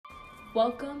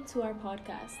Welcome to our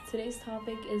podcast. Today's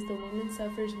topic is the women's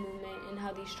suffrage movement and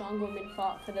how these strong women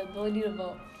fought for the ability to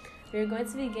vote. We are going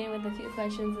to begin with a few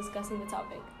questions discussing the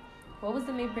topic. What was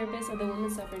the main purpose of the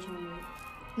women's suffrage movement?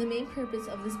 The main purpose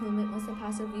of this movement was to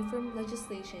pass a reform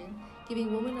legislation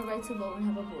giving women a right to vote and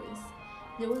have a voice.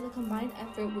 There was a combined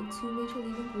effort with two major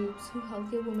leading groups who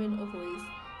helped give women a voice.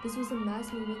 This was a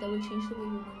mass movement that would change the way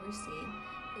women were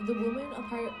seen. The women, a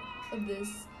part of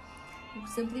this,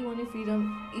 simply wanted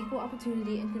freedom, equal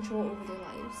opportunity, and control over their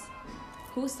lives.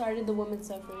 Who started the women's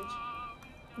suffrage?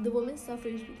 The women's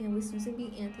suffrage began with Susan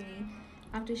B. Anthony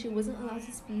after she wasn't allowed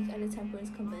to speak at a temperance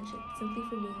convention simply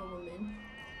for being a woman.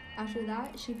 After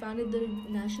that, she founded the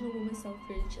National Women's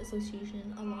Suffrage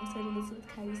Association alongside Elizabeth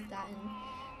Cady Stanton.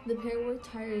 The pair worked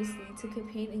tirelessly to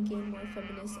campaign and gain more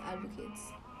feminist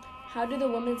advocates. How did the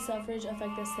women's suffrage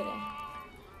affect us today?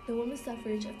 The women's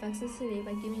suffrage affects us today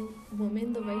by giving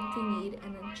women the right they need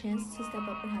and a chance to step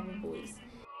up and have a voice.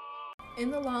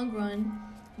 In the long run,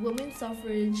 women's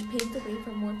suffrage paved the way for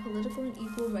more political and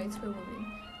equal rights for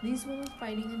women. These women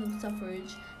fighting in the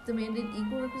suffrage demanded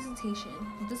equal representation.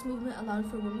 This movement allowed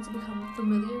for women to become a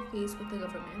familiar face with the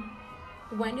government.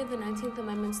 When did the 19th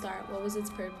Amendment start? What was its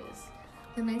purpose?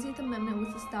 The 19th Amendment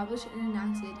was established and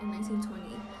enacted in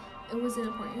 1920. It was an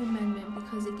important amendment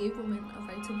because it gave women a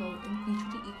right to vote and be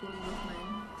treated equally with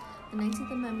men. The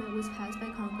 19th Amendment was passed by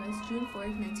Congress June 4,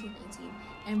 1919,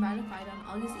 and ratified on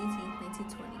August 18,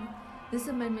 1920. This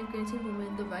amendment granted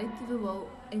women the right to vote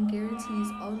and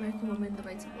guarantees all American women the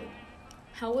right to vote.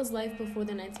 How was life before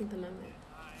the 19th Amendment?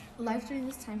 Life during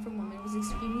this time for women was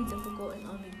extremely difficult and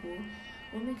unequal.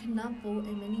 Women could not vote,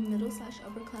 and many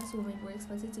middle/upper-class women were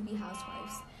expected to be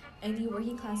housewives. Any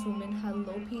working-class women had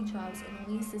low-paid jobs and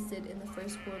only assisted in the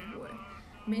First World War.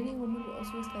 Many women were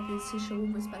also expected to show a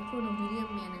respectful and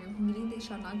obedient manner, meaning they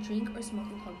shall not drink or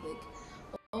smoke in public.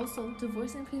 Also,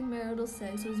 divorce and premarital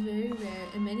sex was very rare,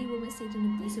 and many women stayed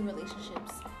in abusive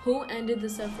relationships. Who ended the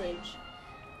suffrage?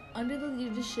 Under the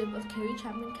leadership of Carrie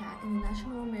Chapman Catt and the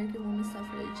National American Women's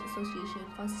Suffrage Association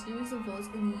fought a series of votes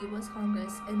in the U.S.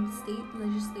 Congress and state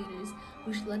legislatures,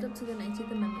 which led up to the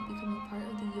 19th Amendment becoming part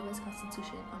of the U.S.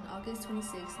 Constitution on August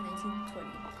 26, 1920.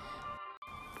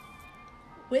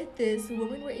 With this,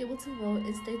 women were able to vote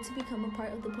and start to become a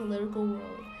part of the political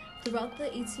world. Throughout the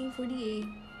 1848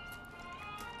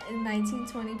 and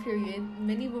 1920 period,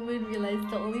 many women realized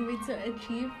the only way to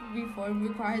achieve reform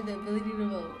required the ability to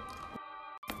vote.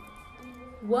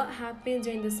 What happened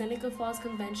during the Seneca Falls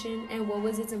Convention and what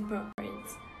was its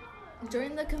importance?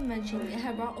 During the convention, it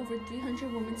had brought over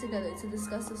 300 women together to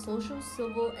discuss the social,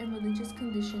 civil, and religious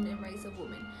condition and rights of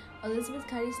women. Elizabeth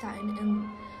Cady Stanton and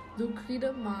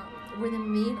Lucretia Mott were the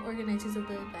main organizers of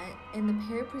the event, and the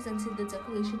pair presented the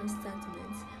Declaration of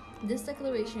Sentiments. This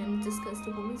declaration discussed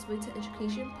the woman's right to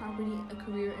education, property, a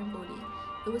career, and voting.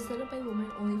 It was set up by women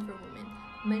only for women.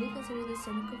 Many consider the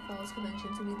Seneca Falls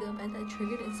Convention to be the event that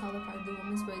triggered and solidified the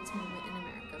women's rights movement in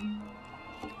America.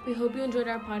 We hope you enjoyed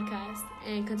our podcast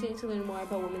and continue to learn more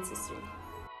about women's history.